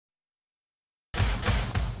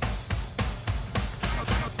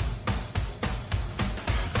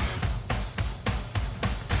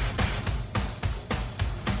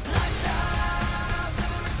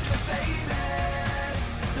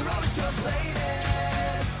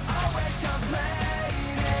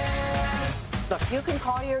Look, you can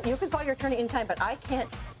call your attorney anytime, but I can't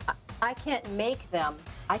make them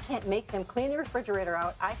clean the refrigerator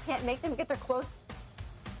out. I can't make them get their clothes.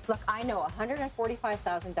 Look, I know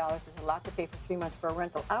 $145,000 is a lot to pay for 3 months for a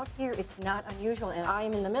rental. Out here, it's not unusual, and I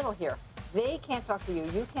am in the middle here. They can't talk to you,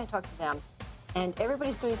 you can't talk to them, and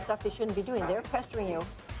everybody's doing stuff they shouldn't be doing. They're pestering you.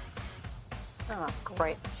 Oh,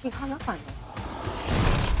 great. She hung up on me.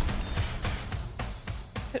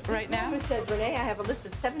 Right now? Who said, Renee, I have a list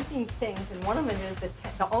of 17 things, and one of them is that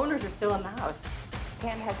the owners are still in the house.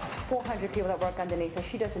 Pam has 400 people that work underneath her.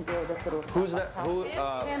 She doesn't deal with this little stuff. Who's that?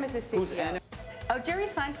 Pam is the CEO. Oh, Jerry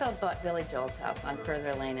Seinfeld bought Billy Joel's house on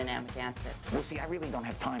Further Lane in Amagansett. Well, see, I really don't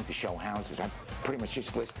have time to show houses. I pretty much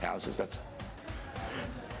just list houses. That's.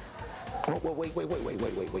 Oh, well, wait. You're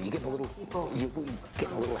getting a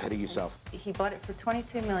little ahead of yourself. He bought it for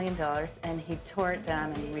 $22 million, and he tore it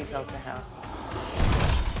down and rebuilt the house.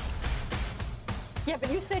 Yeah,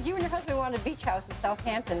 but you said you and your husband wanted a beach house in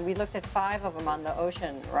Southampton. We looked at 5 of them on the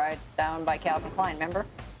ocean, right down by Calvin Klein, remember?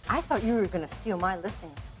 I thought you were going to steal my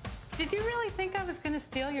listing. Did you really think I was going to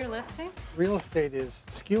steal your listing? Real estate is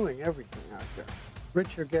skewing everything out there.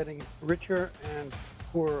 Rich are getting richer and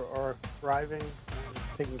poor are thriving and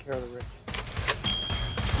taking care of the rich.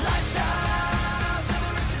 Lifestyle for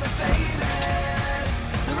the rich and the famous.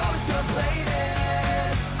 They're always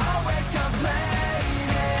complaining, always complaining.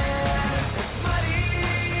 Money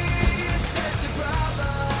is such a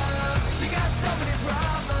problem. You got so many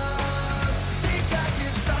problems. Think I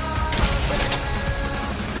can solve them.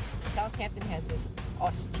 Southampton has this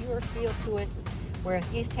austere feel to it, whereas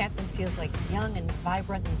East Hampton feels like young and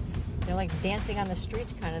vibrant, and they're like dancing on the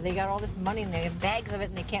streets, kind of. They got all this money and they have bags of it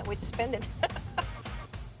and they can't wait to spend it.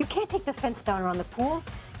 You can't take the fence down around the pool.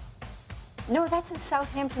 No, that's a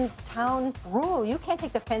Southampton town rule. You can't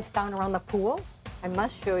take the fence down around the pool. I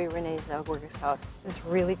must show you Renee Zellweger's house. It's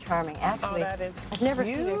really charming. Actually, that is I've never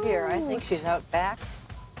seen her here. I think cute. she's out back,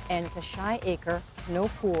 and it's a shy acre, no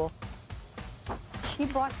pool. She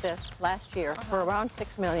bought this last year for around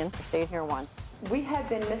 $6 million. She stayed here once. We have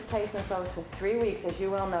been misplacing ourselves for 3 weeks, as you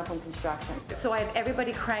well know from construction. So I have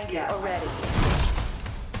everybody cranky already.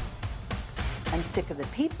 I'm sick of the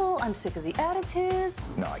people. I'm sick of the attitudes.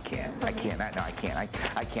 No, I can't. I can't. I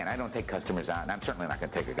can't. I don't take customers out, and I'm certainly not going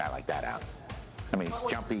to take a guy like that out. I mean, he's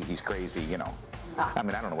jumpy, he's crazy, you know. I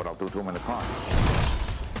mean, I don't know what I'll do to him in the car.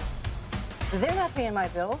 They're not paying my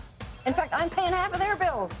bills. In fact, I'm paying half of their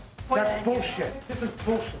bills. That's bullshit. This is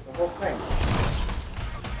bullshit, the whole thing.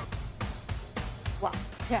 Well,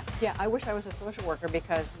 yeah, I wish I was a social worker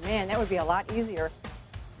because, man, that would be a lot easier.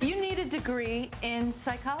 You need a degree in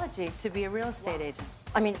psychology to be a real estate agent.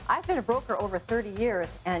 I mean, I've been a broker over 30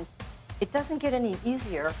 years, and it doesn't get any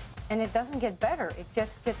easier, and it doesn't get better. It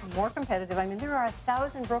just gets more competitive. I mean, there are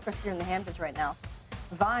 1,000 brokers here in the Hamptons right now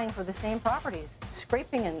vying for the same properties,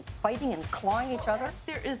 scraping and fighting and clawing each other.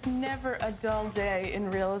 There is never a dull day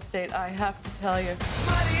in real estate, I have to tell you.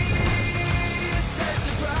 Money